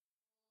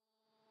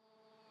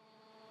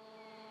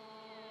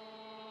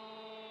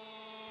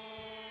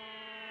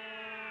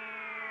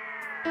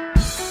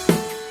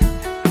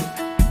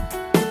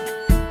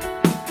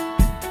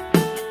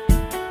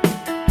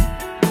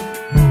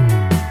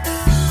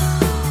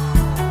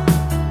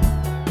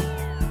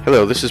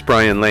Hello, this is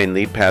Brian Lane,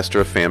 lead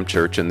pastor of Fam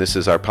Church, and this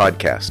is our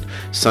podcast.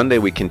 Sunday,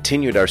 we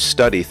continued our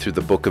study through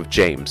the book of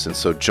James, and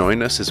so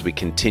join us as we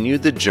continue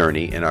the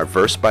journey in our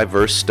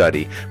verse-by-verse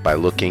study by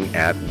looking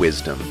at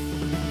wisdom.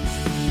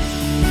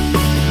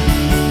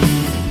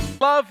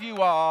 Love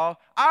you all.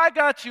 I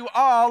got you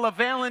all a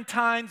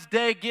Valentine's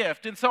Day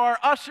gift. And so our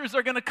ushers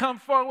are going to come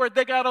forward.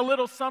 They got a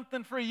little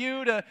something for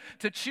you to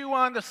chew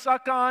on, to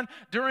suck on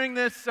during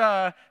this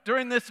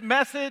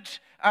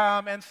message.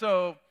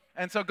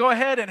 And so go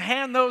ahead and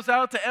hand those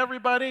out to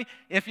everybody.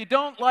 If you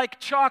don't like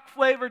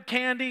chalk-flavored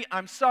candy,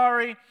 I'm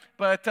sorry.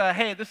 But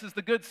hey, this is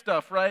the good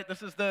stuff, right?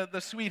 This is the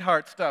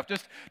sweetheart stuff.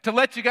 Just to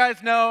let you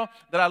guys know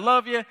that I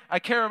love you, I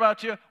care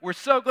about you. We're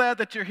so glad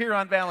that you're here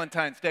on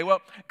Valentine's Day.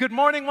 Well, good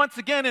morning once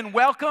again and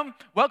welcome.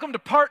 Welcome to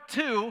part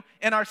 2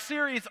 in our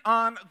series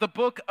on the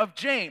book of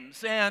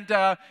James.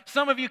 And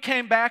some of you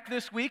came back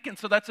this week, and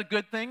so that's a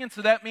good thing. And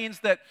so that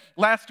means that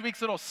last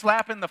week's little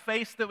slap in the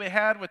face that we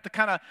had with the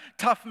kind of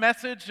tough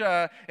message,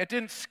 it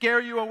didn't scare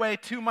you away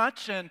too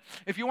much. And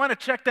if you want to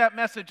check that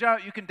message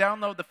out, you can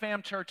download the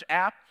Fam Church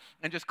app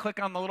and just click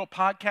on the little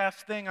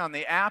podcast thing on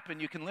the app,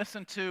 and you can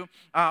listen to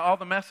all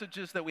the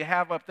messages that we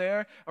have up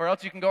there, or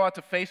else you can go out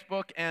to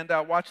Facebook and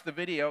watch the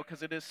video,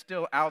 because it is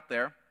still out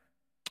there.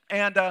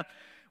 And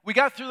we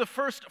got through the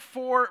first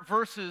 4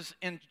 verses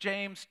in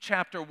James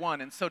chapter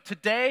 1, and so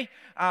today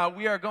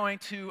we are going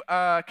to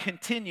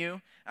continue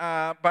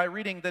by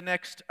reading the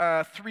next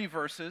 3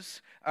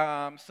 verses.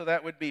 So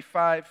that would be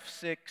 5,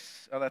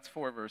 6, that's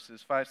 4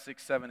 verses, 5,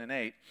 6, 7, and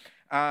 8.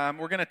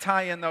 We're going to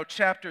tie in, though,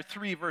 chapter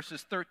 3,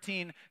 verses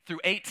 13 through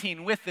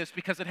 18 with this,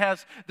 because it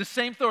has the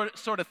same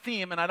sort of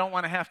theme, and I don't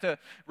want to have to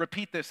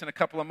repeat this in a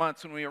couple of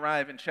months when we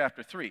arrive in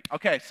chapter 3.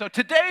 Okay, so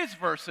today's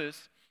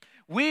verses,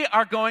 we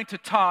are going to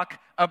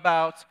talk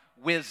about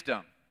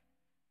wisdom.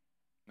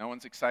 No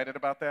one's excited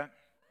about that?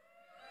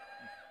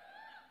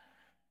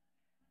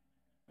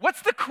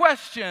 What's the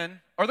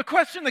question, or the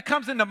question that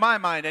comes into my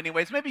mind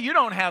anyways? Maybe you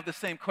don't have the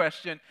same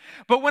question.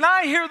 But when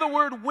I hear the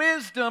word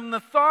wisdom,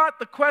 the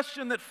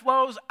question that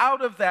flows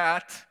out of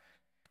that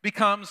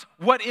becomes,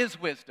 what is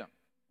wisdom?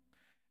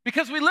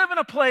 Because we live in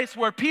a place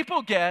where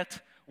people get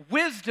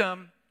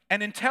wisdom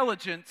and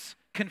intelligence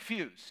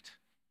confused.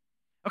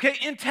 Okay,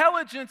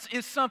 intelligence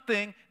is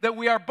something that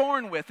we are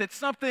born with. It's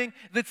something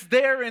that's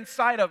there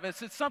inside of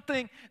us. It's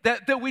something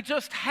that we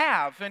just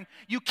have, and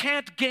you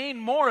can't gain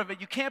more of it.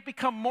 You can't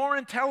become more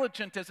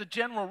intelligent as a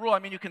general rule. I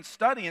mean, you can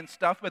study and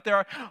stuff, but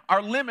there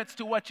are limits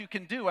to what you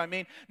can do. I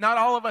mean, not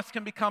all of us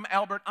can become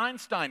Albert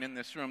Einstein in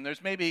this room.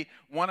 There's maybe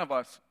one of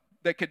us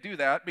that could do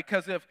that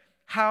because of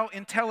how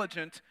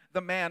intelligent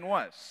the man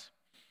was.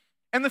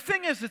 And the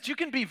thing is that you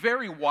can be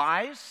very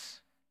wise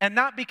and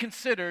not be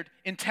considered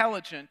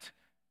intelligent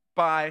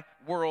by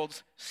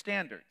world's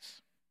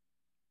standards.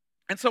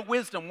 And so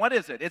wisdom, what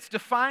is it? It's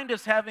defined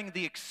as having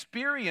the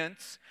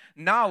experience,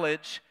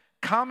 knowledge,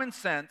 common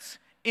sense,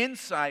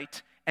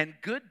 insight, and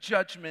good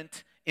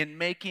judgment in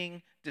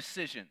making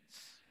decisions.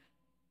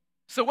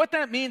 So what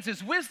that means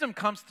is wisdom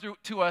comes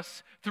to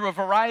us through a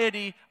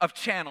variety of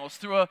channels,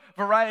 through a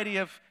variety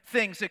of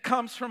things. It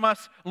comes from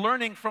us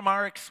learning from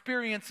our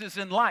experiences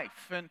in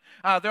life. And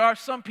there are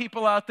some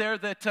people out there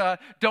that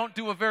don't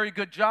do a very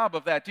good job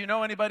of that. Do you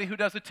know anybody who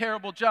does a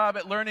terrible job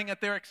at learning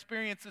at their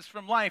experiences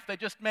from life? They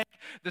just make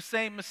the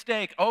same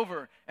mistake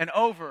over and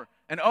over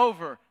and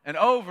over and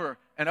over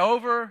and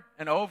over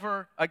and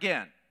over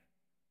again.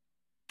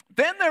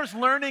 Then there's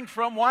learning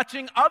from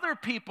watching other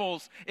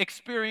people's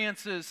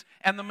experiences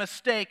and the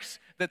mistakes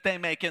that they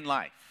make in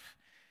life.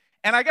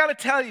 And I got to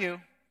tell you,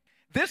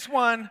 this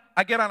one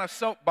I get on a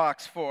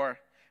soapbox for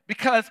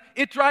because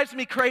it drives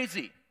me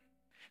crazy.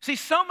 See,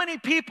 so many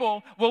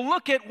people will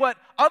look at what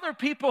other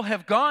people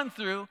have gone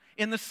through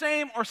in the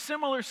same or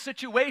similar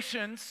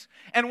situations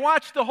and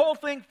watch the whole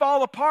thing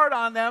fall apart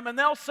on them, and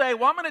they'll say,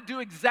 well, I'm going to do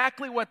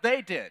exactly what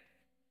they did.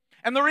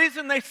 And the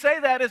reason they say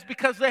that is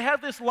because they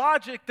have this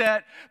logic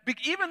that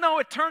even though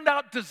it turned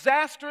out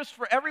disastrous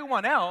for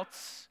everyone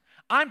else,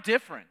 I'm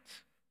different.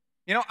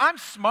 You know, I'm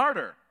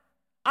smarter.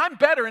 I'm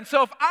better. And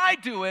so if I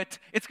do it,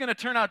 it's going to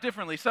turn out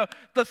differently. So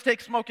let's take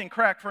smoking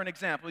crack for an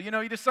example. You know,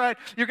 you decide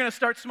you're going to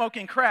start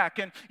smoking crack,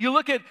 and you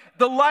look at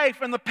the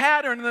life and the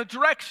pattern and the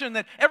direction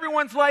that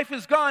everyone's life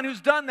has gone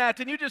who's done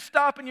that, and you just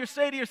stop and you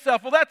say to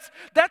yourself, well, that's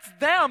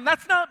them.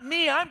 That's not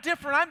me. I'm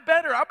different. I'm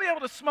better. I'll be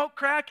able to smoke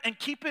crack and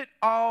keep it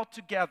all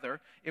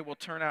together. It will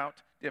turn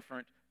out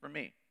different for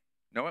me.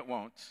 No, it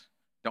won't.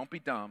 Don't be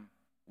dumb.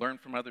 Learn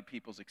from other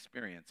people's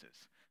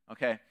experiences.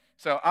 Okay?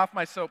 So off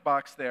my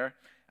soapbox there.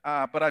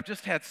 But I've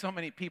just had so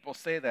many people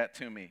say that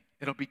to me.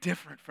 It'll be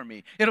different for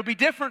me. It'll be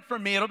different for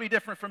me. It'll be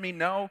different for me.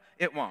 No,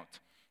 it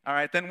won't. All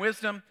right, then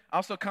wisdom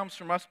also comes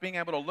from us being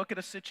able to look at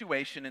a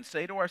situation and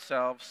say to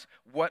ourselves,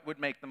 what would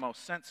make the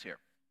most sense here?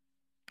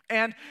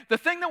 And the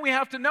thing that we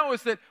have to know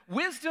is that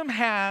wisdom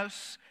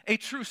has a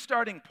true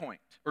starting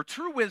point. or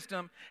true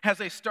wisdom has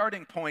a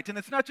starting point. And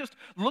it's not just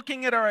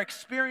looking at our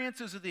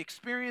experiences or the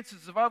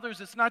experiences of others.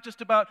 It's not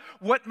just about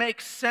what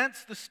makes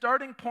sense. The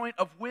starting point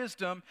of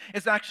wisdom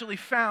is actually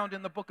found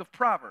in the book of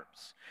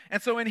Proverbs.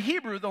 And so in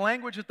Hebrew, the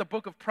language that the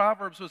book of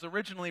Proverbs was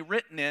originally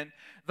written in,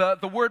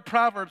 the word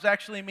Proverbs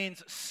actually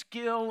means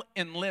skill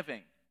in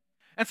living.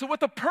 And so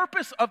what the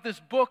purpose of this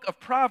book of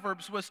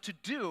Proverbs was to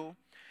do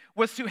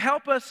was to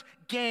help us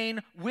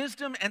gain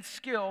wisdom and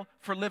skill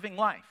for living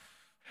life.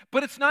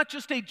 But it's not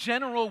just a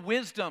general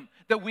wisdom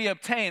that we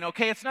obtain,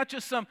 okay? It's not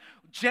just some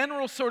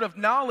general sort of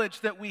knowledge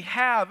that we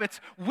have.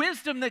 It's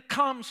wisdom that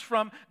comes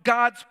from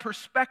God's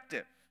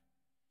perspective.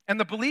 And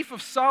the belief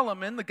of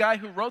Solomon, the guy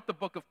who wrote the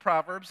book of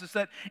Proverbs, is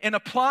that in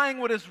applying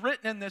what is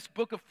written in this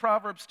book of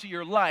Proverbs to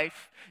your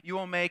life, you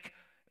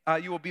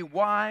will be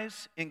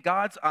wise in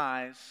God's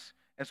eyes,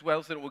 as well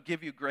as that it will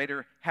give you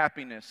greater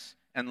happiness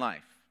and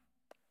life.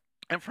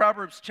 And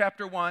Proverbs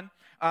chapter 1,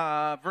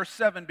 verse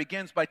 7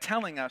 begins by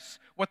telling us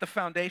what the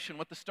foundation,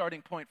 what the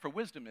starting point for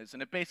wisdom is.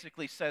 And it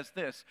basically says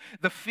this: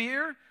 the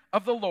fear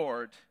of the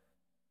Lord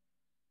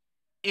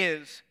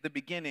is the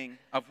beginning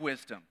of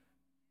wisdom.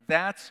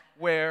 That's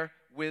where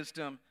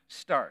wisdom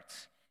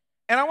starts.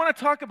 And I want to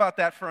talk about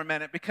that for a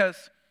minute,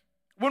 because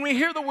when we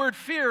hear the word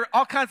fear,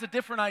 all kinds of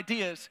different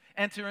ideas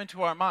enter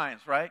into our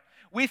minds, right?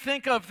 We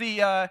think of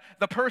the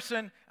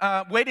person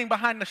waiting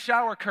behind the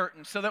shower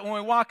curtain so that when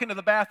we walk into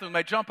the bathroom,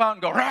 they jump out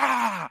and go,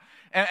 rah!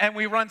 And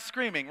we run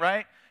screaming,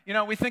 right? You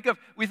know, we think of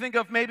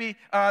maybe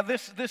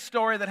this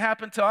story that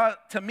happened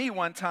to me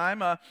one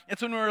time.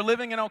 It's when we were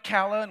living in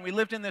Ocala, and we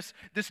lived in this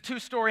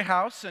two-story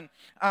house. And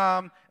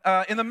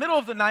in the middle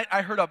of the night,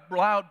 I heard a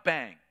loud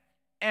bang.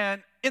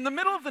 And in the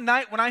middle of the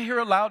night, when I hear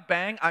a loud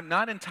bang, I'm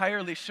not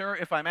entirely sure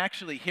if I'm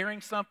actually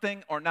hearing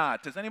something or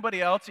not. Does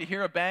anybody else, you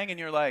hear a bang and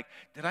you're like,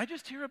 did I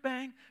just hear a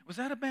bang? Was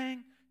that a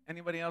bang?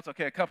 Anybody else?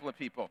 Okay, a couple of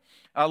people.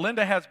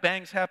 Linda has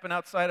bangs happen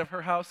outside of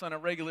her house on a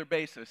regular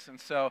basis. And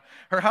so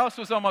her house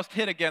was almost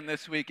hit again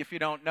this week, if you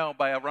don't know,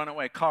 by a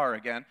runaway car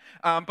again.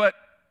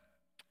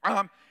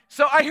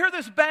 So I hear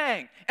this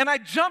bang, and I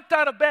jumped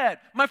out of bed.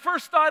 My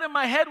first thought in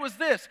my head was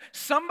this: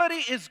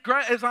 somebody is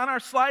on our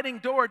sliding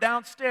door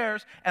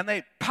downstairs, and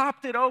they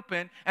popped it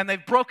open, and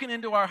they've broken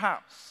into our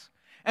house.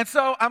 And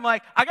so I'm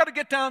like, I got to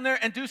get down there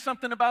and do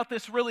something about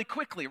this really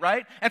quickly,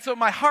 right? And so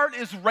my heart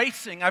is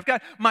racing.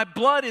 My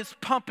blood is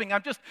pumping.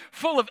 I'm just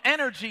full of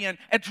energy and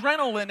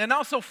adrenaline and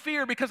also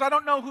fear, because I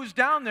don't know who's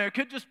down there. It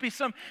could just be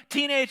some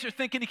teenager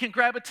thinking he can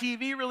grab a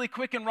TV really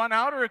quick and run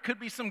out, or it could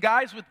be some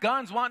guys with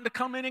guns wanting to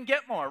come in and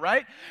get more,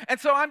 right? And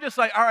so I'm just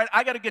like, all right,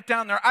 I got to get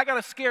down there. I got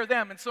to scare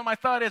them. And so my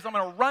thought is, I'm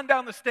going to run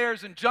down the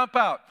stairs and jump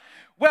out.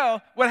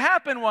 Well, what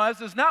happened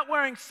is not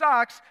wearing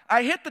socks,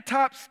 I hit the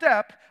top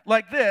step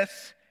like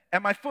this,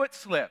 and my foot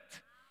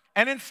slipped.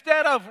 And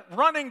instead of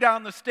running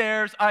down the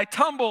stairs, I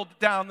tumbled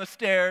down the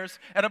stairs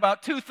at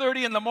about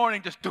 2:30 in the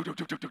morning, just do.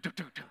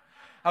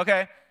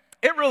 Okay?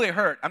 It really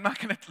hurt. I'm not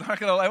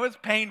gonna lie. It was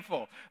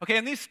painful. Okay,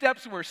 and these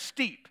steps were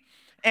steep.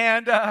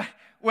 And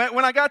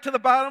when I got to the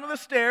bottom of the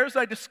stairs,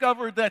 I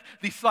discovered that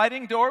the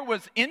sliding door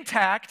was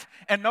intact,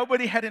 and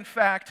nobody had, in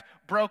fact,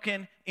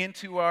 broken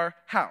into our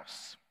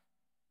house.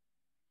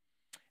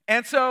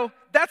 And so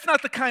that's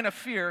not the kind of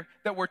fear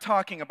that we're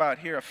talking about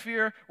here, a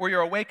fear where you're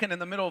awakened in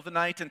the middle of the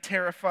night and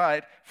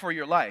terrified for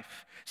your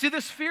life. See,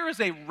 this fear is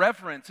a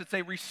reverence. It's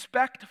a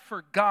respect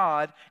for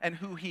God and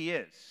who He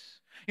is.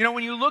 You know,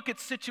 when you look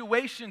at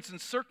situations and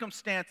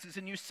circumstances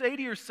and you say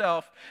to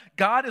yourself,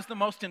 God is the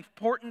most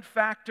important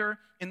factor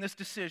in this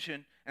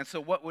decision, and so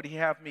what would He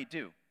have me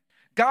do?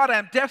 God,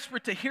 I'm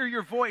desperate to hear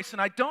your voice,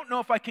 and I don't know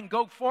if I can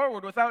go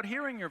forward without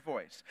hearing your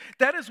voice.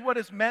 That is what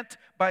is meant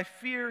by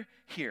fear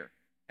here.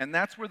 And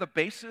that's where the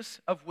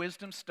basis of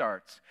wisdom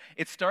starts.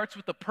 It starts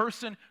with the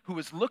person who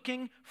is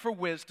looking for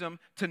wisdom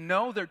to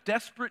know their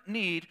desperate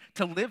need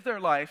to live their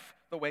life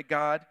the way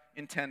God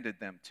intended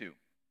them to.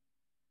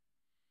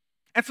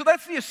 And so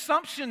that's the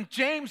assumption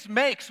James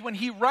makes when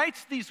he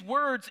writes these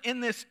words in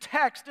this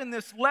text, in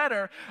this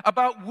letter,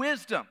 about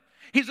wisdom.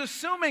 He's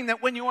assuming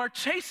that when you are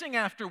chasing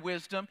after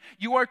wisdom,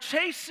 you are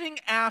chasing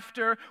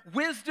after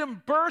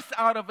wisdom birthed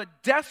out of a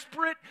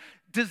desperate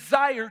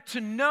desire to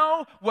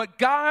know what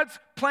God's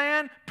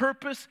plan,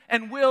 purpose,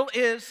 and will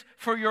is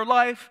for your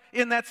life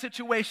in that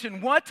situation.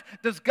 What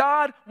does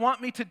God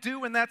want me to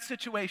do in that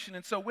situation?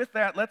 And so with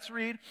that, let's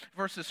read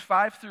verses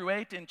 5 through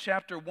 8 in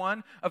chapter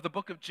 1 of the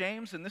book of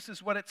James. And this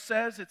is what it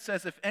says. It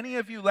says, if any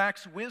of you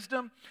lacks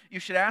wisdom,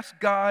 you should ask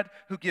God,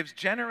 who gives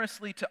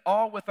generously to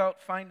all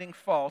without finding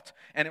fault,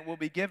 and it will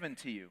be given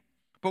to you.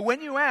 But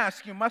when you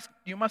ask, you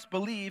must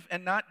believe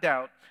and not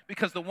doubt,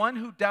 because the one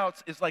who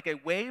doubts is like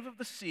a wave of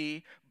the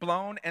sea,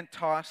 blown and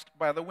tossed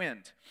by the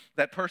wind.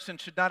 That person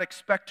should not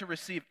expect to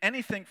receive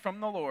anything from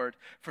the Lord,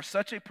 for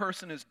such a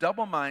person is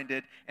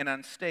double-minded and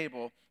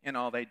unstable in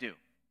all they do.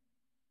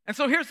 And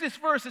so here's this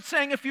verse. It's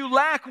saying if you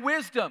lack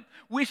wisdom,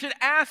 we should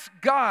ask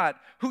God,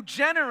 who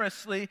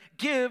generously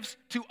gives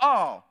to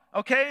all.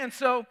 Okay? And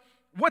so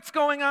what's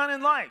going on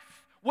in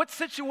life? What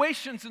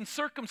situations and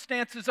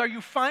circumstances are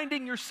you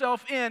finding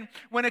yourself in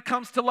when it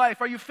comes to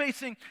life? Are you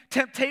facing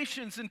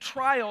temptations and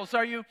trials?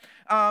 Are you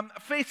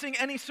facing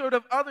any sort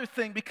of other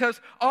thing?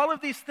 Because all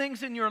of these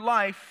things in your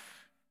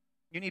life,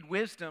 you need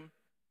wisdom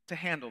to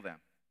handle them.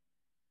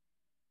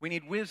 We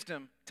need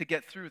wisdom to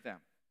get through them.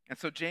 And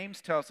so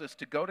James tells us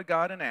to go to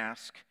God and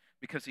ask,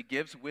 because he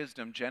gives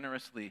wisdom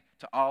generously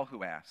to all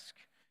who ask.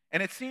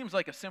 And it seems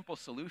like a simple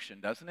solution,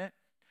 doesn't it?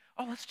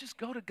 Oh, let's just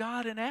go to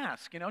God and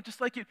ask,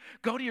 just like you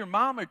go to your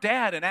mom or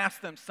dad and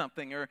ask them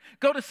something, or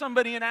go to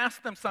somebody and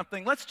ask them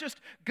something. Let's just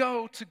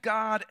go to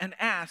God and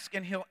ask,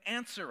 and he'll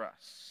answer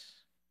us.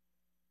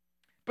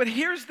 But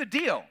here's the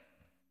deal.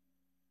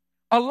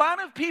 A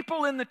lot of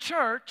people in the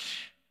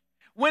church,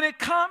 when it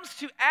comes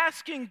to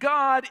asking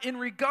God in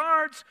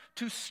regards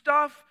to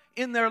stuff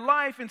in their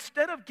life,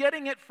 instead of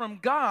getting it from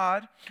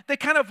God, they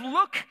kind of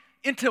look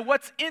into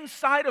what's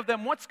inside of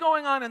them, what's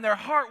going on in their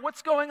heart,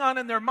 what's going on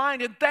in their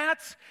mind, and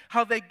that's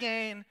how they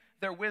gain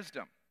their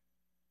wisdom.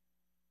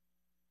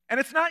 And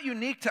it's not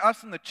unique to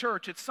us in the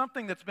church. It's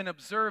something that's been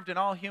observed in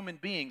all human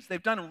beings.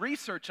 They've done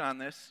research on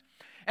this,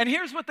 and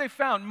here's what they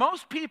found.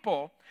 Most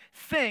people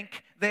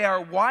think they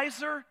are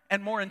wiser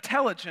and more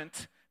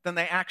intelligent than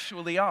they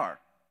actually are.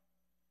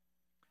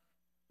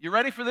 You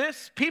ready for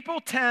this?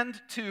 People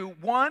tend to,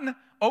 1,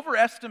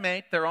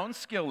 overestimate their own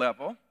skill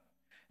level,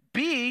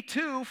 B,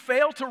 2,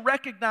 fail to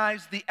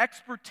recognize the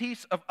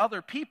expertise of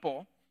other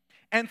people,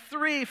 and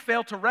 3,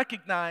 fail to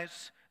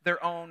recognize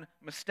their own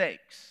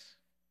mistakes.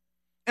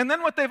 And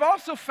then what they've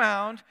also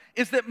found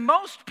is that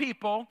most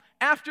people,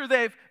 after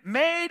they've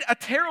made a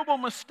terrible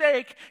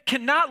mistake,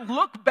 cannot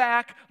look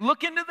back,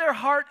 look into their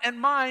heart and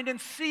mind and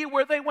see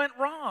where they went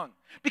wrong,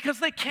 because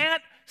they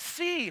can't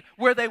see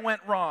where they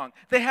went wrong.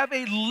 They have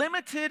a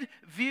limited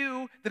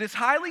view that is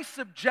highly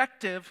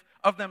subjective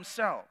of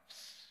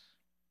themselves.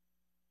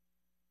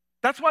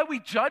 That's why we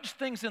judge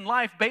things in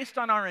life based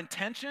on our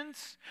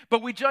intentions,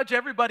 but we judge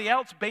everybody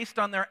else based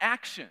on their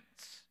actions.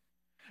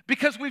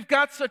 Because we've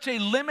got such a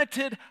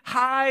limited,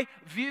 high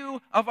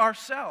view of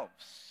ourselves.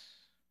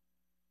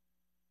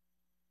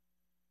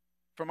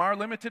 From our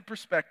limited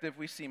perspective,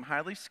 we seem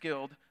highly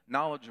skilled,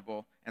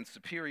 knowledgeable, and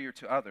superior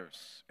to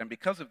others. And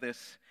because of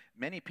this,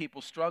 many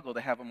people struggle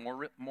to have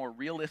a more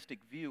realistic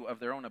view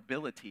of their own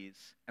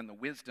abilities and the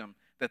wisdom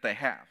that they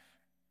have.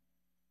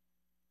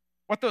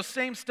 What those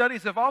same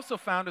studies have also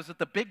found is that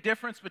the big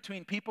difference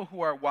between people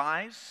who are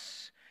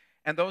wise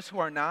and those who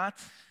are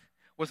not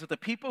was that the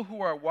people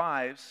who are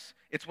wise,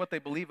 it's what they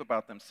believe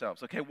about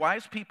themselves. Okay,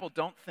 wise people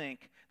don't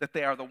think that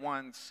they are the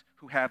ones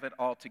who have it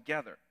all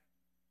together.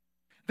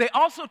 They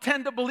also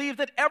tend to believe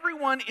that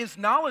everyone is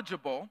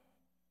knowledgeable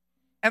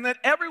and that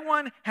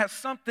everyone has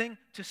something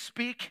to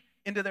speak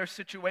into their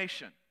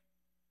situation.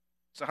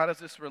 So how does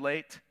this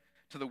relate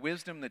to the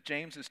wisdom that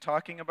James is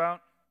talking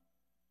about?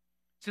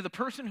 See, the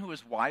person who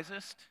is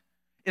wisest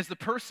is the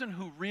person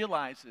who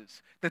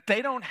realizes that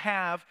they don't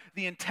have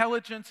the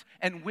intelligence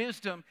and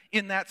wisdom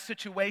in that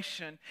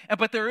situation,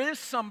 but there is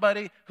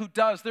somebody who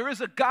does. There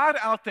is a God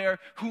out there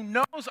who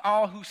knows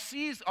all, who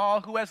sees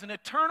all, who has an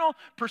eternal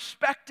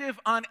perspective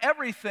on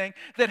everything,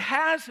 that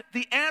has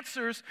the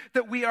answers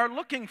that we are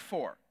looking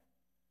for.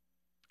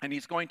 And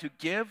he's going to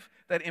give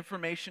that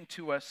information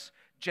to us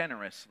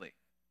generously.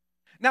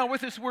 Now,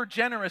 with this word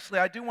generously,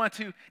 I do want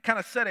to kind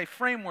of set a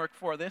framework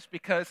for this,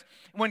 because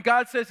when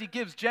God says he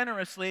gives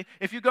generously,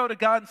 if you go to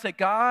God and say,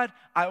 God,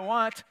 I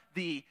want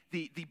the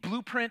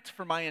blueprint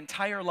for my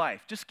entire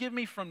life. Just give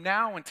me from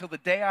now until the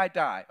day I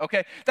die,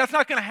 okay? That's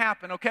not going to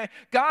happen, okay?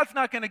 God's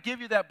not going to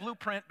give you that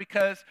blueprint,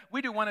 because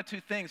we do one of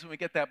two things when we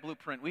get that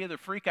blueprint. We either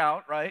freak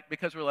out, right,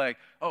 because we're like,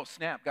 oh,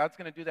 snap, God's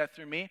going to do that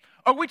through me.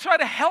 Or we try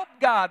to help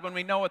God when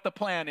we know what the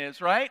plan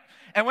is, right?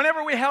 And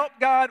whenever we help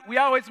God, we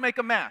always make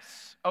a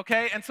mess,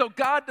 okay? And so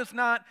God does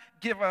not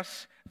give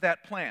us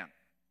that plan.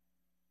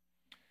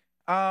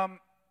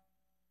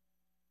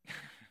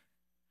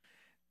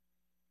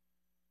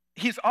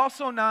 He's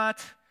also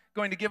not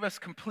going to give us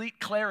complete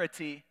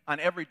clarity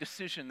on every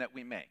decision that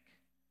we make.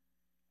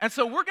 And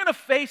so we're going to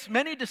face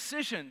many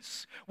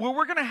decisions where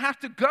we're going to have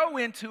to go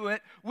into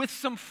it with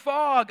some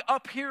fog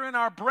up here in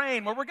our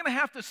brain, where we're going to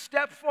have to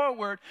step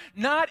forward,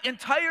 not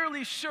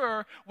entirely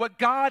sure what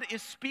God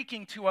is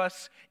speaking to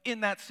us in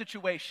that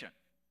situation.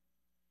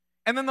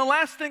 And then the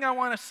last thing I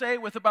want to say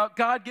about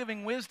God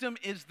giving wisdom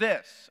is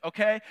this,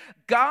 okay?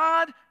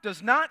 God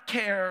does not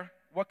care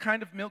what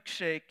kind of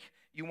milkshake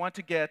you want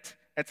to get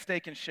at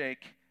Steak and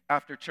Shake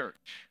after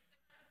church.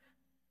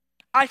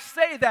 I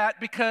say that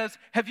because,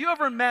 have you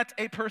ever met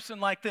a person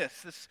like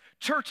this? This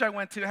church I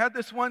went to had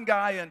this one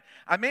guy, and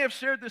I may have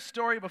shared this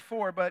story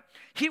before, but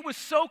he was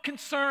so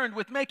concerned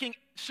with making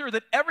sure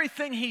that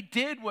everything he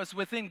did was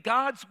within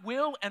God's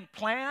will and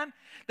plan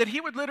that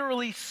he would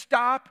literally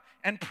stop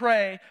and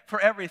pray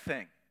for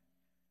everything.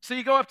 So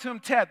you go up to him,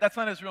 Ted. That's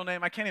not his real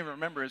name. I can't even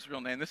remember his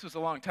real name. This was a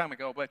long time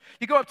ago, but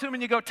you go up to him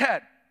and you go,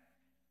 Ted,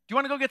 do you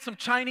want to go get some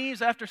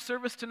Chinese after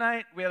service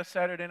tonight? We had a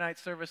Saturday night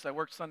service. I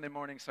worked Sunday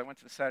morning, so I went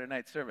to the Saturday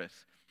night service.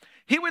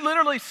 He would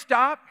literally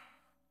stop.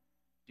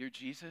 Dear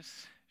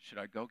Jesus, should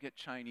I go get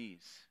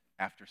Chinese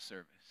after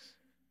service.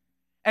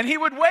 And he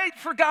would wait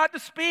for God to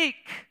speak.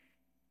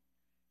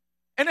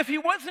 And if he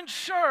wasn't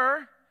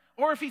sure,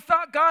 or if he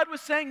thought God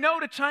was saying no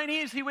to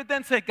Chinese, he would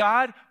then say,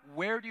 God,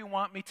 where do you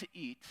want me to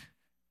eat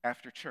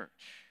after church?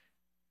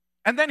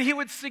 And then he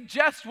would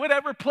suggest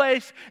whatever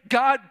place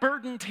God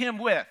burdened him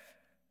with.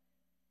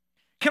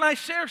 Can I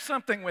share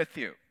something with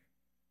you?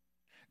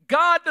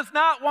 God does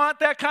not want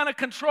that kind of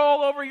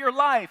control over your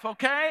life,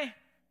 okay?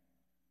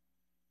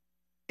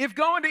 If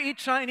going to eat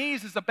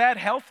Chinese is a bad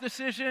health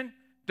decision,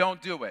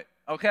 don't do it,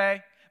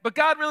 okay? But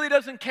God really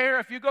doesn't care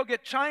if you go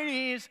get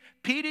Chinese,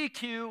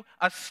 PDQ,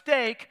 a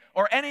steak,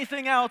 or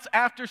anything else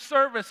after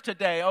service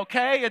today,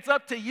 okay? It's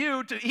up to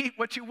you to eat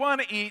what you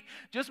want to eat.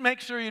 Just make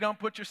sure you don't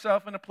put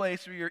yourself in a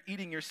place where you're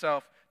eating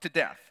yourself to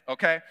death,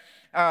 okay?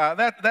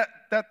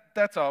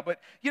 That's all. But,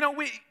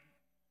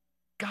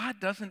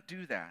 God doesn't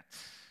do that.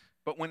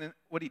 But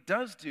what he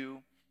does do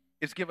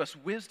is give us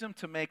wisdom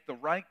to make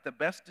the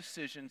best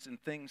decisions in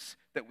things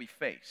that we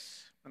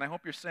face. And I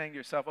hope you're saying to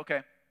yourself,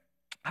 okay,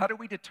 how do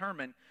we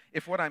determine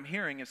if what I'm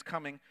hearing is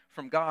coming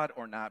from God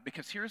or not?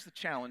 Because here's the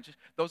challenge.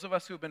 Those of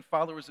us who have been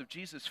followers of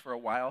Jesus for a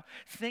while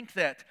think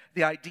that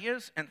the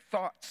ideas and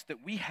thoughts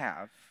that we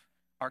have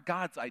are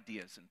God's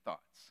ideas and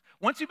thoughts.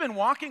 Once you've been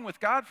walking with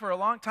God for a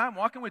long time,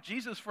 walking with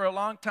Jesus for a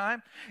long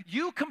time,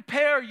 you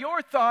compare your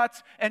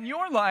thoughts and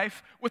your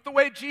life with the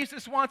way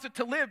Jesus wants it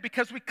to live,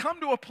 because we come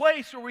to a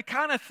place where we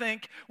kind of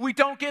think we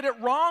don't get it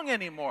wrong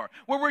anymore,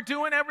 where we're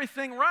doing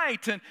everything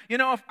right. And,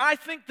 if I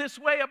think this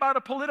way about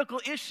a political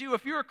issue,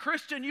 if you're a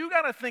Christian, you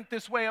got to think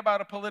this way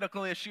about a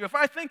political issue. If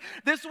I think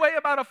this way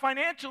about a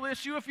financial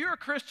issue, if you're a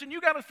Christian,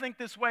 you got to think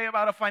this way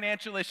about a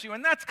financial issue.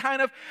 And that's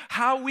kind of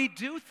how we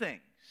do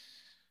things.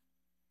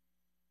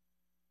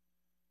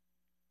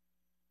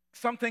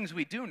 Some things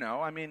we do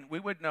know.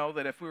 We would know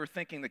that if we were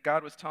thinking that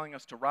God was telling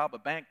us to rob a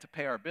bank to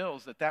pay our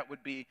bills, that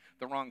would be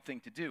the wrong thing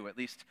to do. At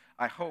least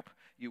I hope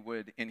you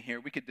would in here.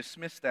 We could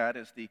dismiss that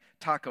as the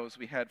tacos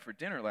we had for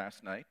dinner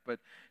last night. But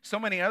so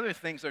many other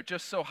things are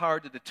just so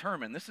hard to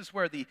determine. This is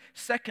where the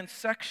second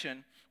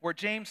section where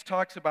James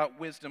talks about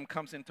wisdom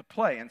comes into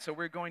play. And so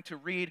we're going to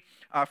read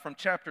from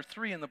chapter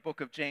 3 in the book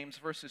of James,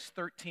 verses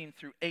 13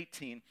 through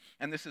 18.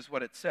 And this is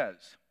what it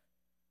says.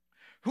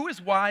 Who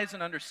is wise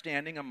and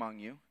understanding among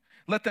you?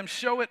 Let them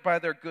show it by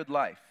their good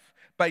life,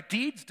 by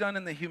deeds done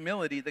in the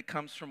humility that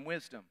comes from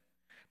wisdom.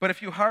 But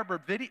if you harbor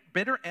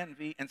bitter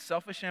envy and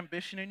selfish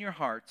ambition in your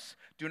hearts,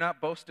 do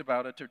not boast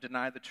about it or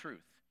deny the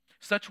truth.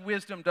 Such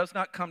wisdom does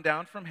not come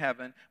down from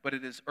heaven, but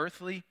it is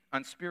earthly,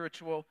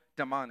 unspiritual,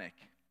 demonic.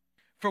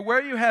 For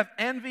where you have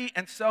envy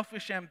and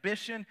selfish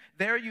ambition,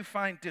 there you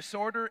find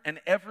disorder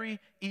and every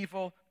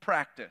evil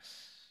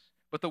practice.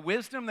 But the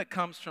wisdom that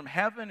comes from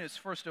heaven is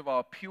first of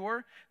all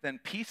pure, then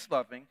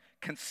peace-loving,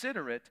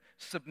 considerate,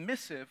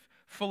 submissive,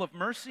 full of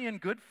mercy and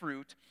good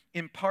fruit,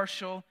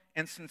 impartial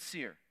and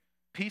sincere.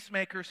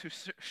 Peacemakers who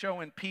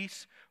show in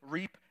peace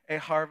reap a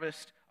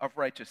harvest of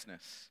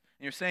righteousness.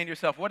 And you're saying to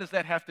yourself, what does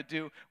that have to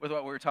do with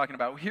what we were talking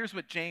about? Well, here's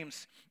what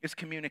James is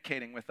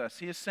communicating with us.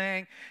 He is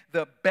saying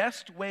the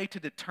best way to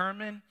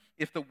determine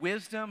if the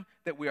wisdom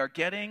that we are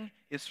getting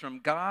is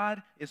from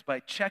God is by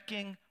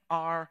checking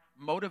our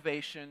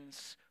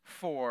motivations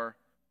for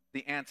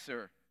the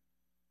answer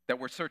that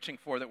we're searching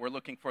for, that we're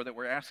looking for, that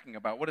we're asking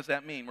about. What does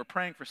that mean? We're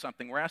praying for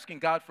something. We're asking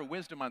God for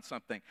wisdom on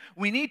something.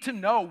 We need to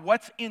know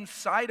what's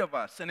inside of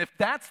us, and if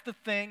that's the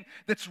thing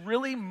that's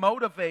really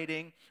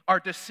motivating our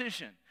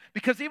decision.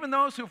 Because even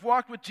those who've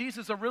walked with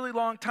Jesus a really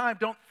long time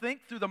don't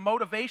think through the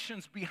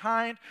motivations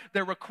behind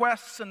their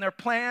requests and their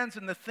plans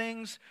and the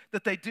things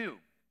that they do.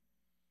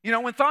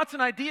 When thoughts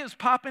and ideas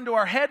pop into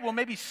our head, we'll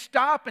maybe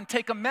stop and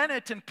take a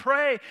minute and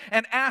pray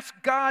and ask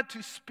God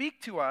to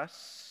speak to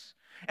us.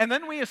 And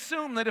then we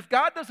assume that if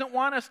God doesn't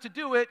want us to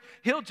do it,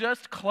 He'll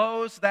just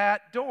close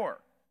that door.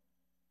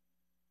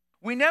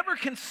 We never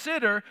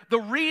consider the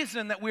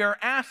reason that we are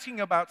asking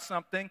about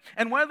something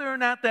and whether or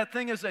not that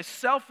thing is a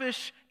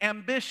selfish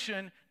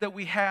ambition that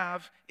we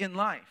have in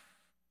life.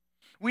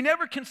 We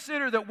never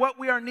consider that what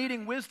we are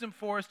needing wisdom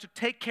for is to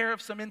take care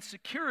of some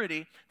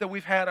insecurity that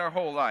we've had our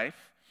whole life.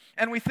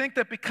 And we think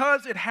that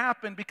because it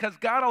happened, because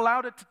God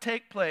allowed it to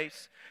take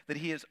place, that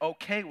He is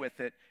okay with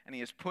it, and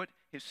He has put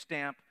His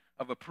stamp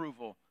of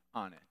approval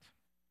on it.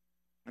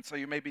 And so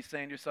you may be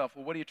saying to yourself,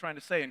 well, what are you trying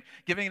to say? And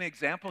giving an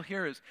example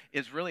here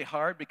is really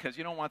hard, because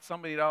you don't want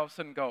somebody to all of a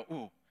sudden go,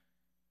 ooh,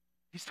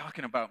 he's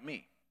talking about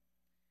me.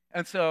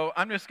 And so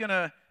I'm just going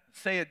to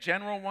say a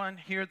general one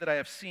here that I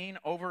have seen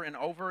over and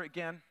over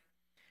again.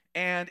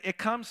 And it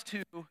comes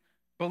to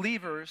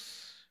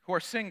believers who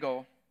are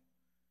single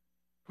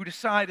who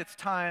decide it's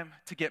time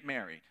to get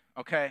married,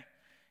 okay?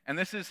 And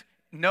this is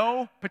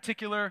no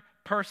particular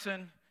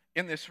person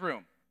in this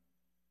room.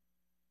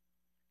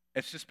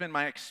 It's just been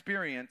my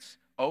experience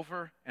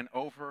over and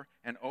over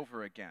and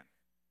over again.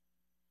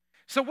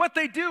 So what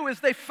they do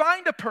is they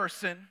find a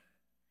person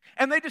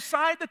and they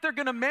decide that they're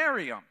going to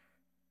marry them.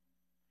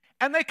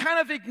 And they kind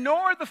of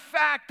ignore the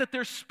fact that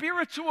their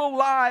spiritual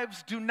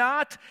lives do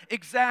not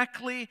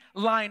exactly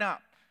line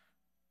up.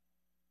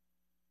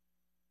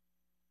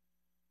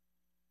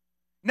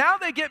 Now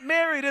they get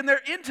married and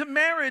they're into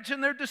marriage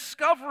and they're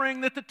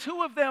discovering that the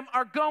two of them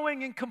are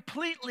going in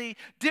completely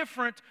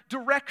different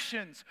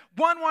directions.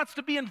 One wants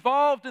to be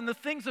involved in the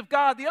things of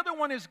God. The other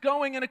one is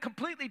going in a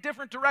completely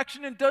different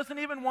direction and doesn't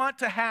even want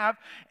to have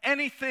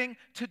anything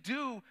to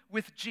do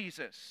with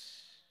Jesus.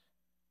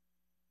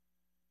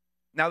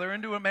 Now they're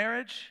into a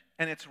marriage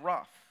and it's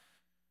rough.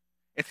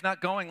 It's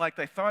not going like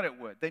they thought it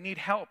would. They need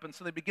help, and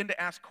so they begin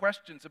to ask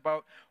questions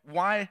about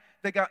why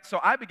they got, so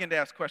I begin to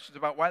ask questions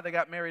about why they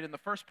got married in the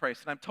first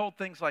place, and I'm told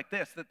things like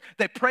this, that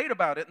they prayed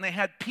about it and they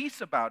had peace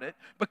about it,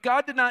 but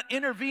God did not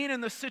intervene in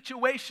the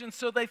situation,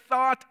 so they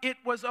thought it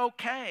was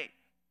okay.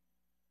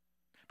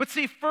 But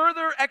see,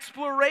 further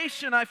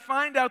exploration, I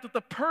find out that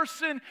the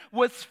person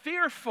was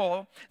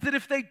fearful that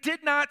if they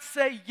did not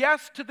say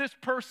yes to this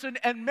person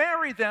and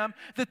marry them,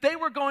 that they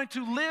were going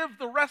to live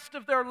the rest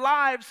of their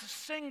lives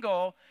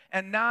single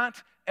and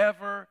not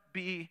ever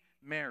be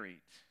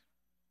married.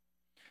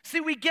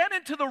 See, we get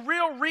into the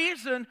real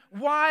reason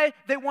why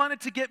they wanted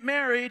to get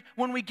married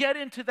when we get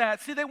into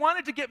that. See, they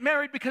wanted to get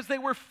married because they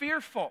were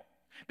fearful,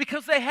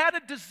 because they had a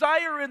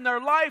desire in their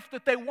life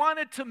that they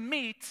wanted to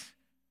meet.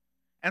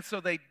 And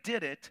so they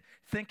did it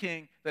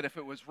thinking that if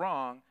it was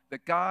wrong,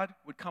 that God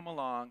would come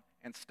along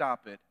and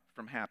stop it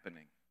from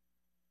happening.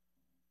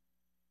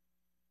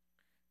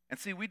 And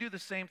see, we do the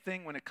same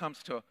thing when it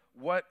comes to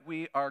what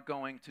we are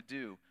going to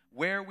do,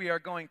 where we are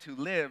going to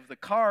live, the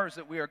cars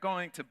that we are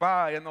going to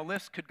buy, and the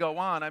list could go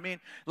on. I mean,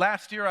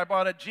 last year I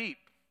bought a Jeep.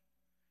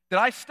 Did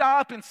I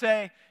stop and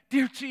say,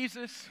 "Dear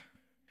Jesus,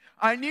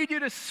 I need you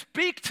to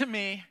speak to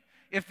me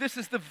if this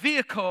is the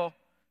vehicle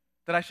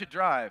that I should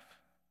drive"?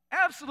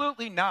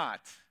 Absolutely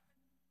not.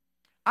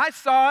 I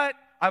saw it.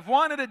 I've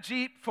wanted a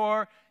Jeep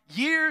for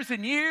years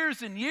and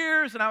years and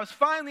years, and I was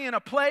finally in a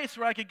place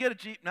where I could get a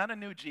Jeep. Not a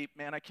new Jeep,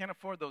 man. I can't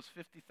afford those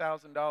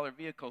 $50,000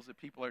 vehicles that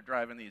people are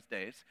driving these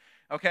days,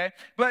 okay?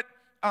 But,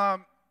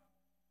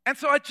 and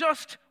so I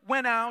just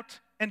went out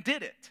and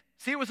did it.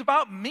 See, it was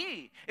about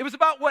me. It was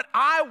about what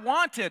I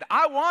wanted.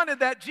 I wanted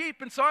that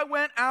Jeep, and so I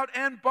went out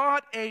and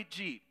bought a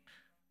Jeep.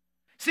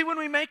 See, when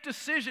we make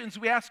decisions,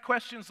 we ask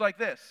questions like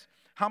this.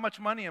 How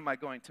much money am I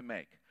going to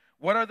make?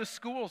 What are the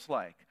schools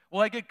like? Will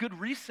I get good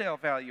resale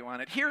value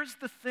on it? Here's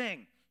the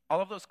thing.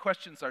 All of those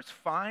questions are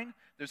fine.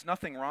 There's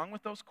nothing wrong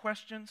with those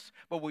questions.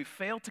 But what we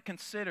fail to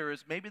consider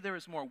is maybe there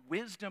is more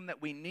wisdom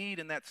that we need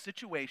in that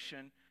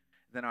situation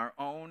than our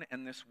own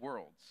and this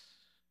world's.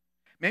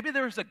 Maybe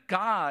there's a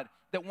God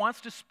that wants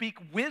to speak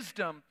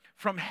wisdom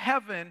from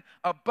heaven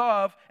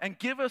above and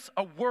give us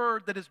a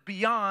word that is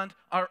beyond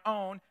our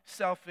own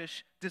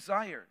selfish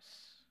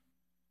desires.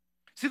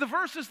 See, the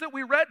verses that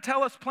we read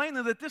tell us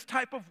plainly that this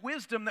type of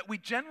wisdom that we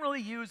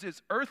generally use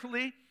is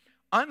earthly,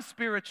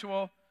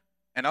 unspiritual,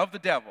 and of the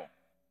devil.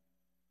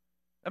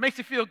 That makes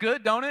you feel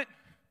good, don't it?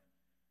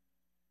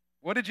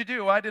 What did you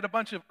do? I did a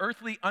bunch of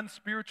earthly,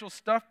 unspiritual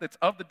stuff that's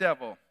of the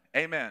devil.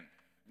 Amen.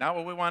 Not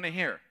what we want to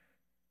hear.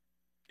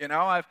 You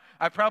know,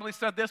 I've probably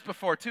said this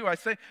before too. I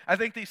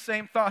think these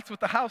same thoughts with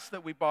the house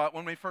that we bought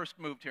when we first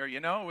moved here. You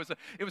know,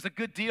 it was a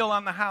good deal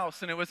on the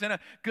house, and it was in a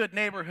good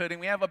neighborhood,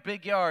 and we have a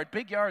big yard.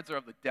 Big yards are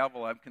of the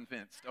devil, I'm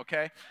convinced.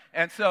 Okay,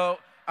 and so,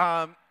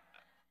 but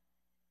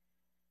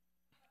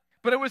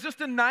it was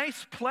just a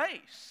nice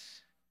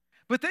place.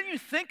 But then you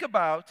think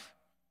about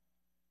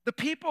the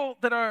people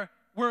that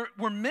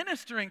we're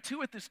ministering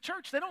to at this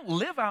church. They don't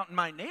live out in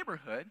my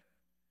neighborhood,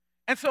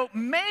 and so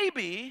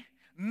maybe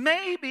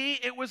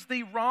it was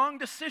the wrong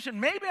decision.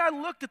 Maybe I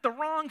looked at the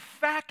wrong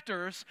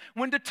factors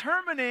when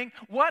determining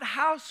what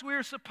house we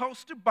were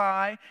supposed to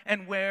buy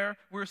and where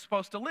we were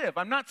supposed to live.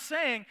 I'm not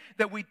saying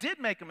that we did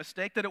make a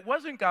mistake, that it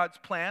wasn't God's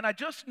plan. I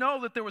just know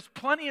that there was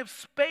plenty of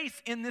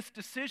space in this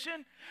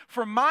decision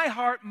for my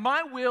heart,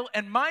 my will,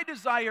 and my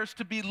desires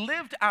to be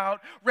lived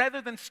out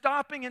rather than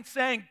stopping and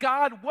saying,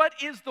 God, what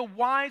is the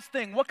wise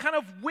thing? What kind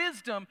of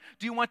wisdom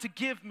do you want to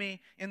give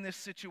me in this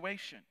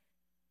situation?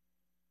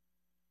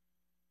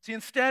 See,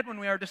 instead, when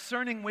we are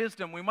discerning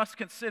wisdom, we must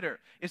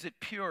consider, is it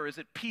pure? Is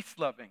it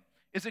peace-loving?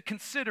 Is it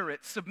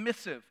considerate,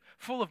 submissive,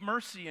 full of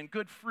mercy and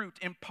good fruit,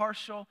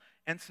 impartial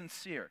and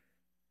sincere?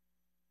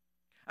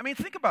 I mean,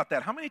 think about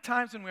that. How many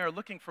times when we are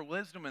looking for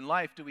wisdom in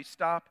life do we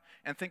stop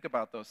and think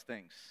about those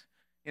things?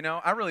 You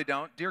know, I really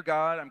don't. Dear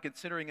God, I'm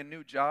considering a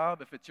new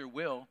job. If it's your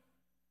will,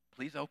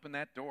 please open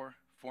that door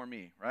for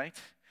me, right?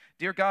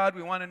 Dear God,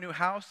 we want a new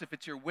house. If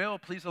it's your will,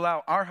 please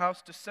allow our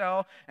house to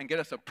sell and get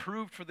us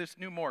approved for this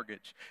new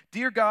mortgage.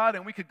 Dear God,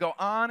 and we could go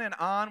on and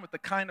on with the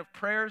kind of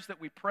prayers that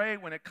we pray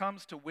when it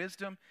comes to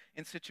wisdom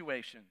in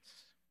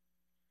situations.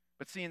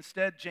 But see,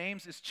 instead,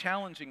 James is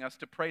challenging us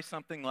to pray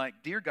something like,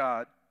 Dear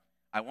God,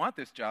 I want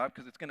this job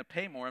because it's going to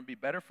pay more and be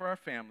better for our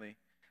family.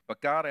 But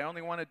God, I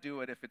only want to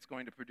do it if it's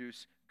going to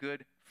produce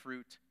good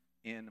fruit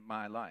in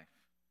my life.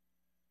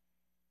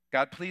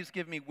 God, please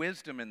give me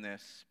wisdom in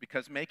this,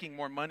 because making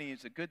more money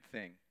is a good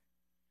thing.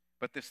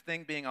 But this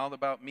thing being all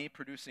about me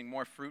producing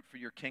more fruit for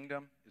your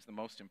kingdom is the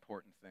most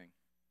important thing.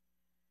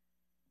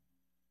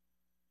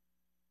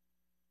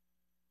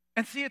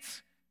 And see,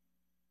 it's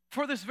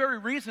for this very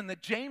reason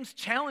that James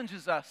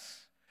challenges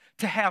us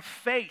to have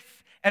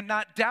faith and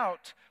not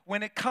doubt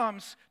when it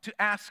comes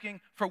to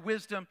asking for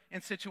wisdom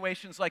in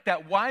situations like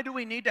that. Why do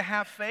we need to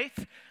have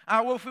faith?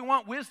 Well, if we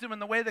want wisdom in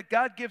the way that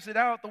God gives it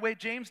out, the way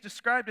James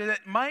described it,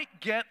 it might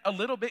get a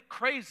little bit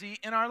crazy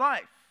in our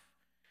life.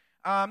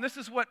 This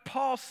is what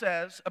Paul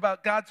says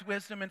about God's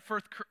wisdom in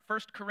 1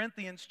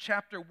 Corinthians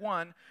chapter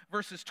 1,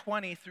 verses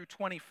 20 through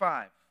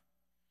 25.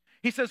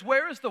 He says,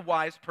 "Where is the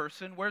wise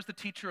person? Where is the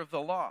teacher of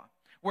the law?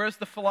 Where is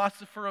the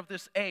philosopher of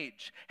this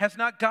age? Has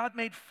not God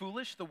made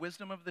foolish the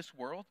wisdom of this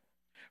world?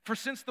 For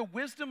since the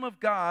wisdom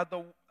of God,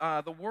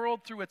 the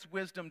world through its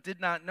wisdom did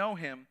not know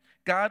him,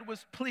 God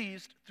was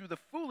pleased through the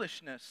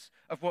foolishness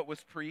of what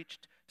was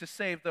preached to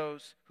save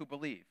those who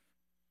believe.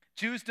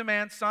 Jews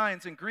demand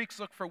signs and Greeks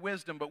look for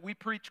wisdom, but we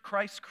preach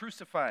Christ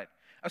crucified,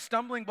 a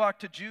stumbling block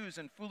to Jews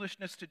and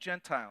foolishness to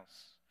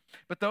Gentiles.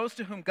 But those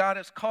to whom God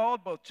has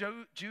called, both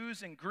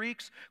Jews and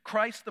Greeks,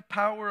 Christ the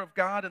power of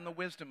God and the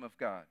wisdom of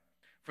God.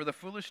 For the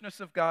foolishness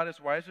of God is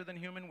wiser than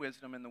human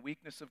wisdom, and the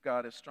weakness of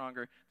God is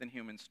stronger than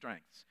human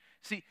strengths."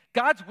 See,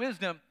 God's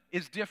wisdom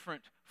is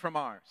different from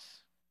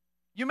ours.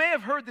 You may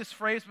have heard this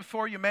phrase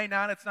before, you may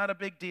not, it's not a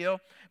big deal.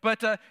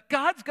 But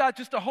God's got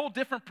just a whole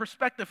different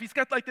perspective. He's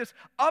got like this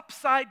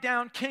upside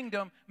down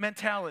kingdom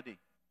mentality.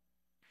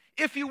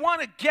 If you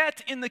want to get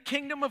in the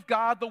kingdom of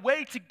God, the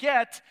way to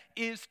get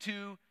is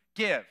to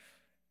give.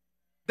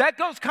 That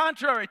goes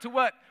contrary to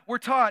what we're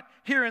taught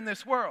here in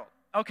this world,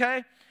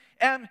 okay?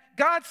 And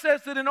God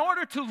says that in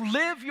order to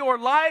live your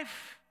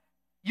life,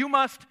 you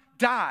must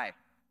die,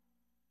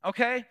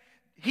 okay?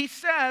 He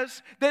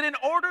says that in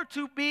order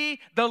to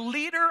be the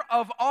leader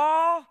of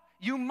all,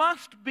 you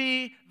must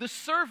be the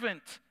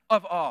servant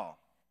of all.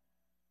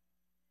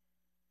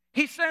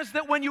 He says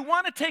that when you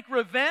want to take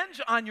revenge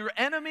on your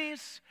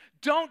enemies,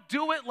 don't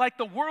do it like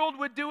the world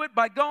would do it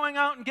by going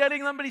out and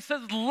getting them, but he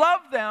says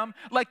love them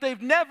like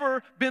they've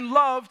never been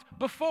loved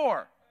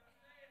before.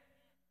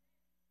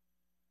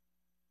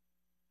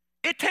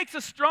 It takes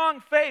a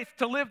strong faith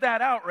to live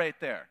that out right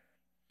there.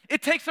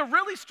 It takes a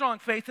really strong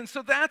faith, and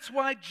so that's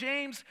why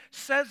James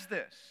says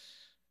this.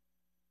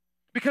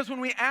 Because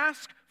when we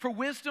ask for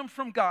wisdom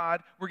from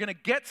God, we're going to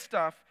get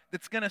stuff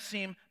that's going to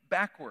seem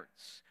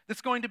backwards,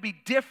 that's going to be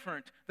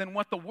different than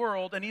what the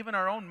world and even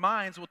our own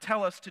minds will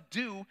tell us to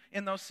do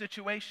in those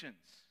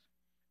situations.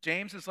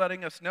 James is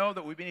letting us know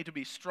that we need to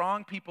be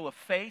strong people of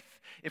faith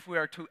if we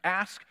are to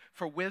ask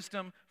for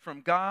wisdom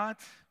from God.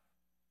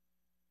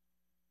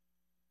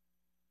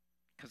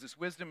 Because this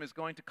wisdom is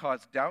going to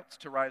cause doubts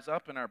to rise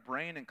up in our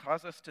brain and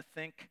cause us to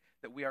think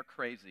that we are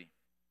crazy.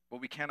 But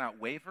we cannot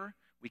waver,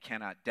 we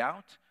cannot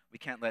doubt, we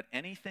can't let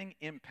anything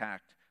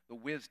impact the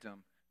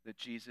wisdom that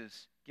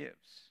Jesus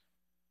gives.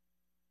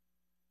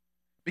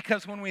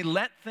 Because when we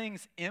let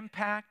things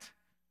impact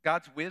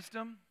God's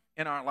wisdom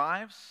in our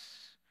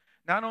lives,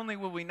 not only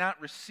will we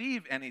not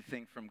receive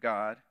anything from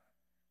God,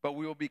 but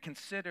we will be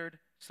considered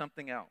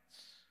something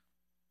else.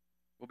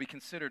 We'll be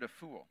considered a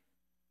fool.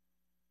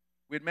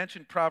 We had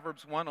mentioned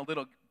Proverbs 1 a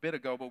little bit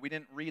ago, but we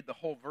didn't read the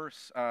whole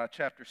verse,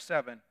 chapter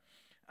 7,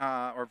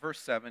 or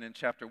verse 7 in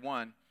chapter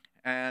 1.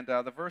 And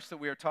the verse that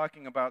we are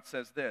talking about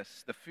says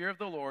this: "The fear of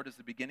the Lord is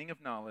the beginning of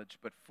knowledge,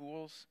 but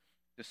fools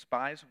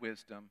despise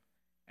wisdom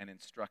and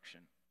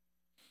instruction."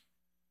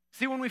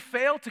 See, when we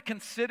fail to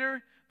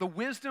consider the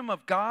wisdom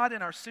of God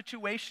in our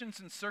situations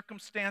and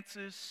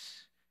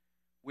circumstances,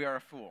 we are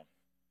a fool.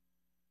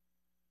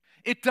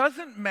 It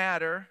doesn't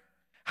matter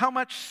how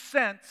much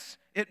sense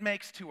it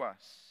makes to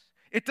us.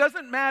 It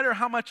doesn't matter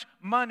how much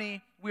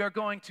money we are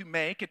going to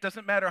make. It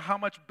doesn't matter how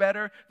much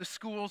better the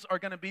schools are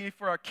going to be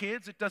for our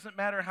kids. It doesn't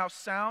matter how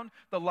sound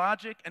the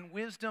logic and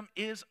wisdom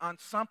is on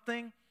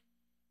something.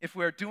 If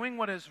we are doing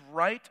what is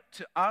right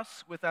to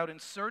us without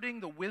inserting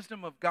the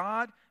wisdom of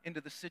God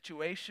into the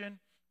situation,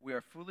 we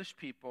are foolish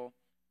people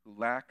who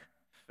lack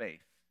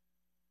faith.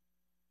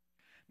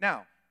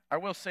 Now, I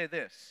will say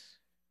this: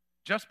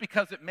 just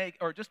because it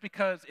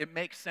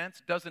makes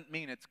sense doesn't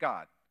mean it's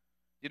God.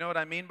 You know what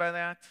I mean by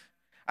that?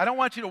 I don't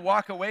want you to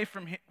walk away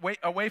from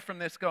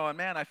this going,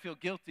 "Man, I feel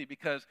guilty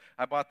because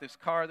I bought this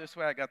car this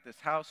way, I got this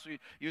house,"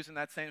 using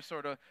that same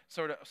sort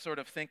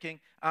of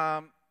thinking.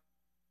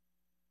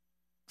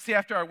 See,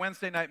 after our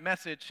Wednesday night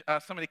message,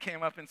 somebody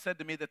came up and said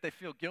to me that they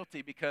feel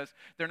guilty because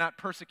they're not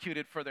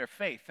persecuted for their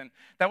faith. And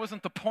that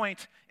wasn't the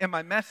point in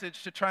my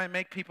message, to try and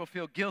make people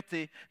feel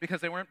guilty because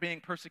they weren't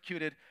being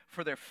persecuted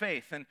for their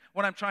faith. And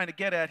what I'm trying to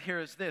get at here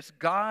is this: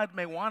 God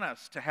may want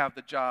us to have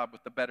the job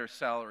with the better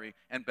salary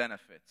and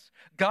benefits.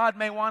 God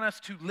may want us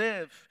to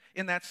live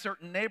in that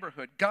certain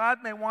neighborhood.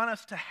 God may want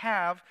us to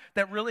have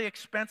that really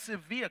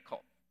expensive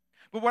vehicle.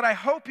 But what I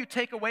hope you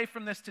take away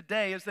from this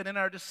today is that in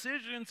our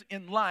decisions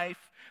in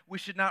life, we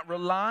should not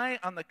rely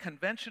on the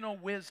conventional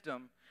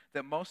wisdom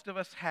that most of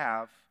us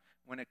have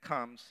when it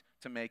comes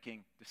to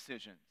making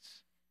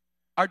decisions.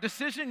 Our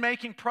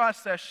decision-making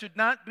process should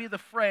not be the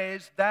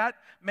phrase, "that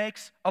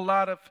makes a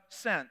lot of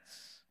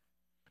sense."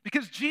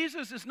 Because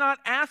Jesus is not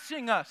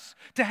asking us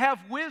to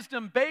have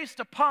wisdom based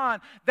upon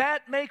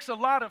that makes a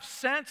lot of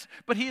sense,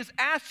 but he is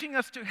asking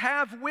us to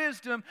have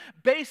wisdom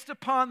based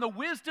upon the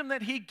wisdom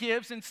that he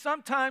gives, and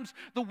sometimes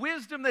the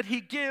wisdom that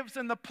he gives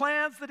and the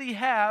plans that he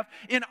have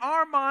in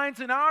our minds,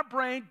 in our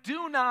brain,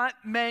 do not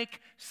make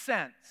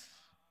sense.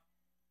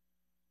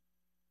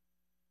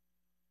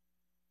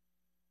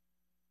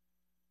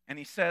 And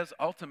he says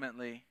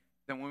ultimately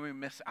that when we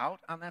miss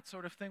out on that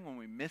sort of thing, when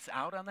we miss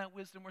out on that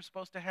wisdom we're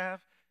supposed to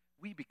have,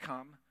 we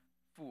become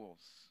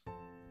fools.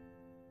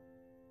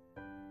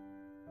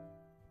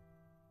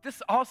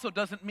 This also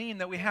doesn't mean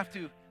that we have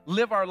to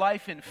live our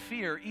life in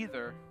fear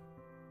either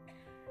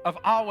of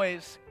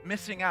always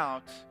missing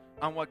out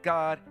on what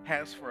God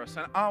has for us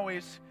and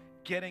always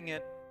getting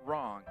it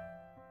wrong.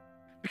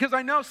 Because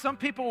I know some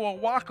people will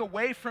walk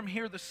away from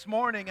here this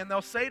morning and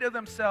they'll say to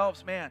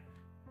themselves, man,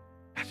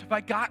 have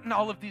I gotten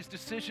all of these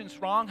decisions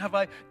wrong? Have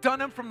I done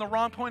them from the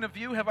wrong point of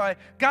view? Have I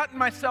gotten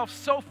myself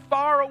so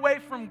far away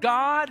from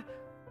God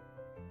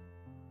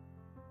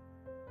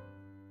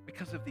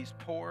because of these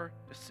poor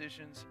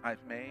decisions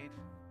I've made?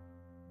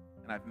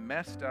 And I've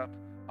messed up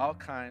all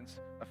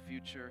kinds of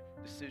future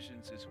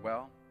decisions as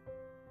well.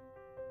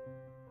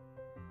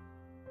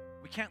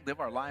 We can't live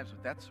our lives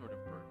with that sort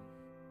of burden.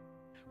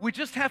 We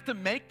just have to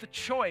make the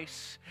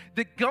choice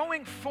that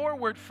going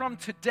forward from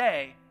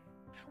today,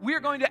 we are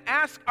going to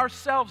ask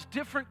ourselves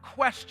different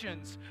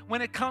questions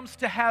when it comes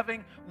to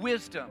having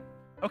wisdom.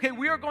 Okay,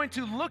 we are going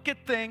to look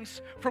at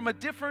things from a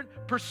different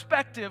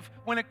perspective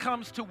when it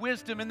comes to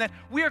wisdom, and that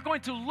we are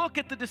going to look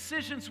at the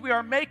decisions we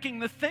are making,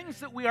 the things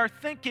that we are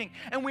thinking,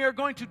 and we are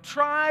going to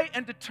try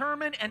and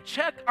determine and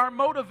check our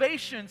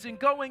motivations in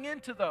going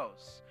into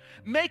those.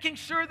 Making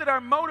sure that our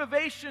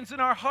motivations in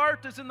our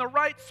heart is in the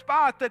right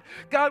spot, that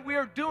God, we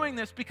are doing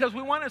this because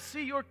we want to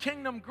see your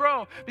kingdom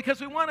grow,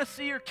 because we want to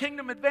see your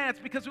kingdom advance,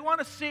 because we want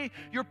to see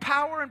your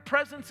power and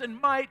presence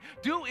and might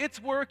do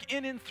its work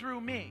in and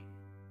through me.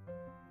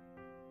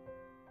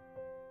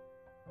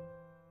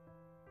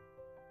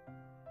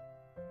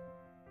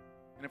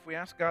 And if we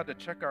ask God to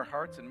check our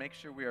hearts and make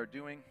sure we are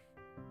doing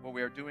what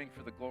we are doing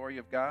for the glory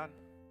of God,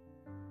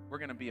 we're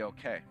going to be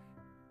okay.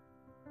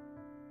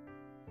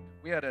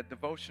 We had a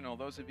devotional,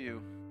 those of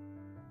you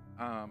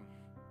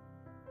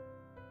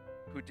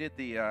who did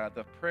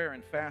the prayer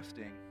and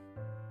fasting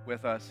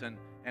with us,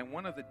 and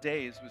one of the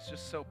days was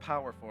just so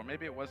powerful.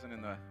 Maybe it wasn't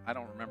I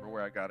don't remember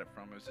where I got it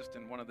from. It was just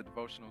in one of the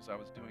devotionals I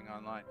was doing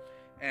online.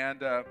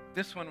 And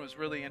this one was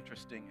really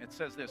interesting. It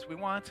says this: we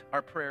want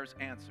our prayers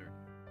answered,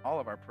 all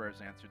of our prayers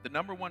answered. The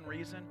number one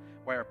reason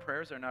why our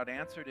prayers are not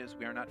answered is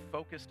we are not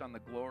focused on the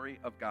glory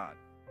of God.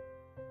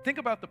 Think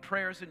about the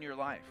prayers in your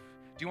life.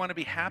 Do you want to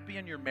be happy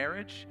in your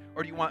marriage,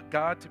 or do you want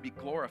God to be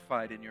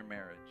glorified in your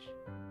marriage?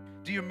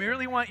 Do you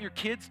merely want your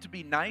kids to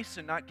be nice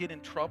and not get in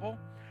trouble,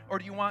 or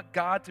do you want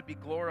God to be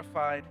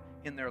glorified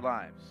in their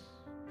lives?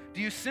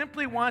 Do you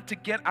simply want to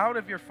get out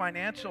of your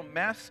financial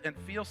mess and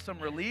feel some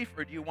relief,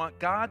 or do you want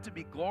God to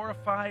be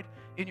glorified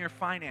in your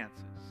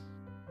finances?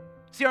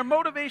 See, our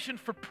motivation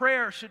for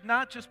prayer should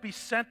not just be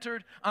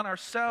centered on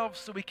ourselves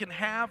so we can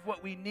have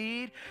what we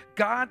need.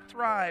 God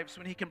thrives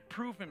when he can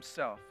prove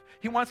himself.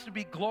 He wants to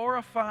be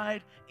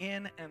glorified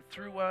in and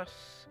through us.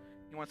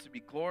 He wants to be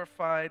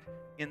glorified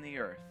in the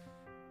earth.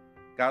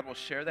 God will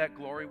share that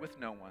glory with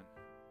no one.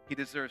 He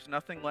deserves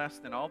nothing less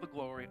than all the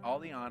glory, all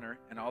the honor,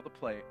 and all the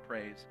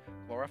praise.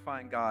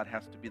 Glorifying God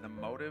has to be the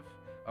motive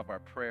of our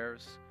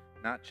prayers,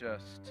 not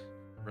just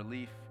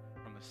relief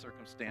from the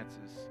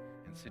circumstances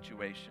and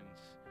situations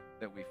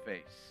that we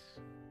face.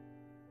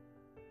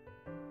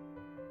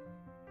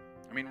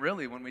 I mean,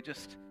 really, when we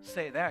just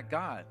say that,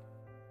 God,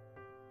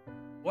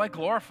 will I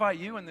glorify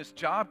you in this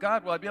job?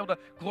 God, will I be able to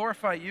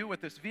glorify you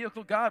with this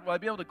vehicle? God, will I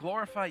be able to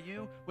glorify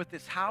you with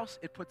this house?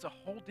 It puts a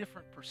whole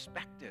different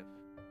perspective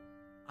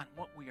on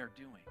what we are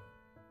doing.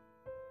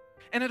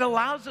 And it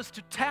allows us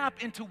to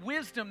tap into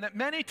wisdom that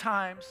many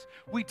times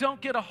we don't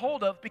get a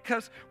hold of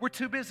because we're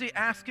too busy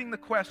asking the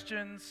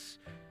questions,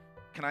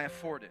 can I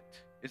afford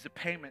it? Is the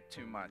payment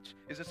too much?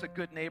 Is this a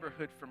good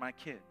neighborhood for my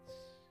kids?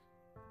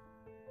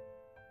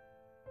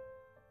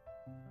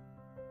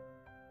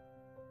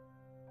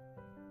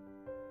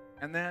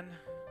 And then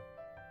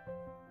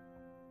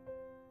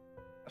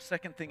a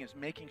second thing is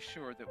making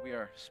sure that we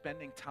are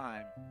spending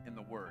time in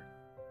the Word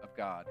of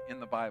God, in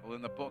the Bible,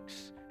 in the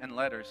books and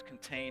letters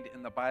contained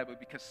in the Bible,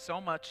 because so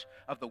much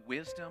of the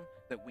wisdom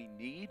that we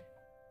need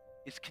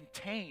is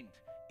contained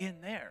in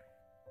there.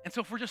 And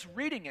so if we're just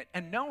reading it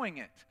and knowing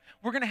it,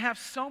 we're going to have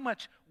so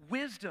much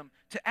wisdom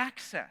to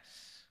access.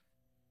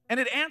 And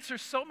it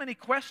answers so many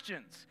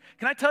questions.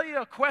 Can I tell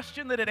you a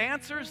question that it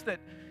answers that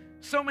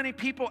so many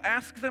people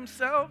ask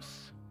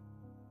themselves?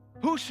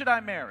 Who should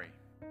I marry?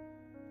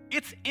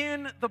 It's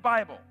in the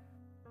Bible.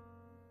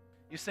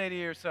 You say to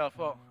yourself,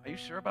 well, are you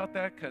sure about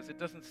that? Because it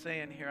doesn't say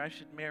in here I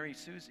should marry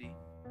Susie.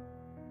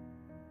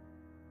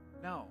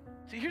 No.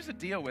 See, here's the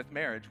deal with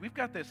marriage.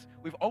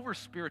 We've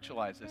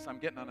over-spiritualized this. I'm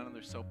getting on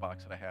another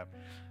soapbox that I have.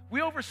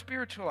 We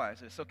over-spiritualize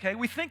this, okay?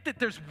 We think that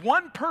there's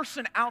one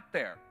person out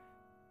there,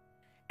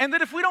 And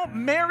that if we don't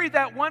marry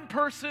that one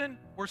person,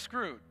 we're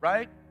screwed,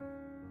 right?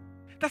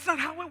 That's not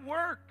how it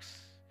works.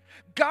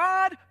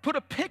 God put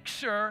a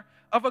picture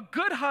of a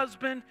good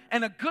husband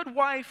and a good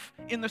wife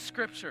in the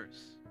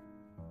scriptures.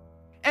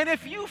 And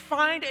if you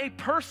find a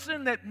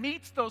person that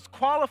meets those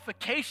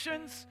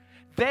qualifications,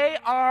 they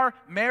are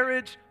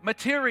marriage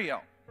material,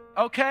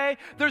 okay?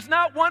 There's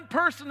not one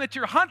person that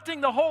you're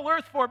hunting the whole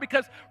earth for,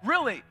 because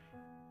really,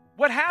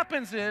 what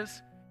happens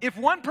is, if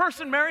one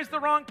person marries the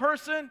wrong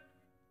person,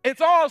 it's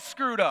all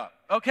screwed up,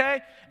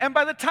 okay? And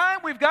by the time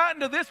we've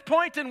gotten to this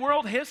point in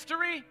world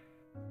history,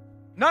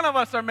 none of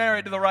us are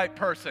married to the right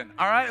person,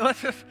 all right?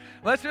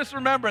 Let's just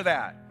remember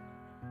that.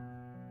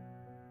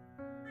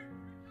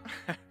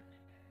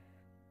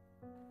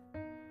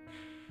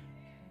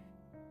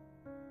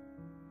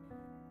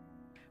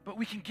 But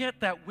we can get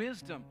that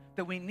wisdom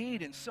that we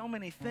need in so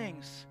many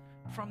things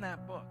from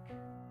that book,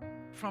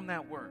 from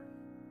that word.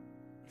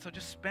 So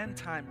just spend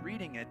time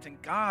reading it,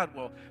 and God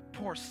will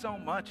pour so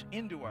much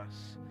into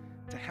us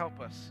to help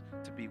us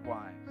to be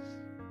wise.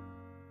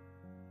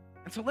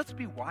 And so let's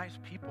be wise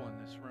people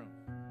in this room.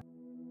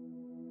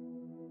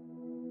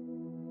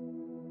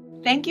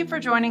 Thank you for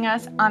joining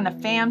us on the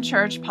FAM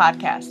Church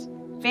podcast.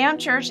 FAM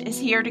Church is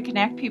here to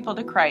connect people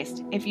to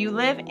Christ. If you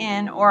live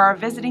in or are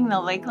visiting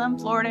the Lakeland,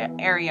 Florida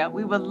area,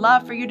 we would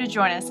love for you to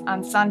join us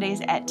on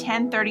Sundays at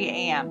 10:30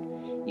 a.m.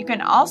 You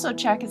can also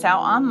check us out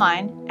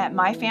online at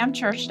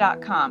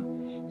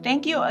myfamchurch.com.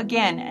 Thank you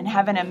again and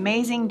have an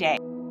amazing day.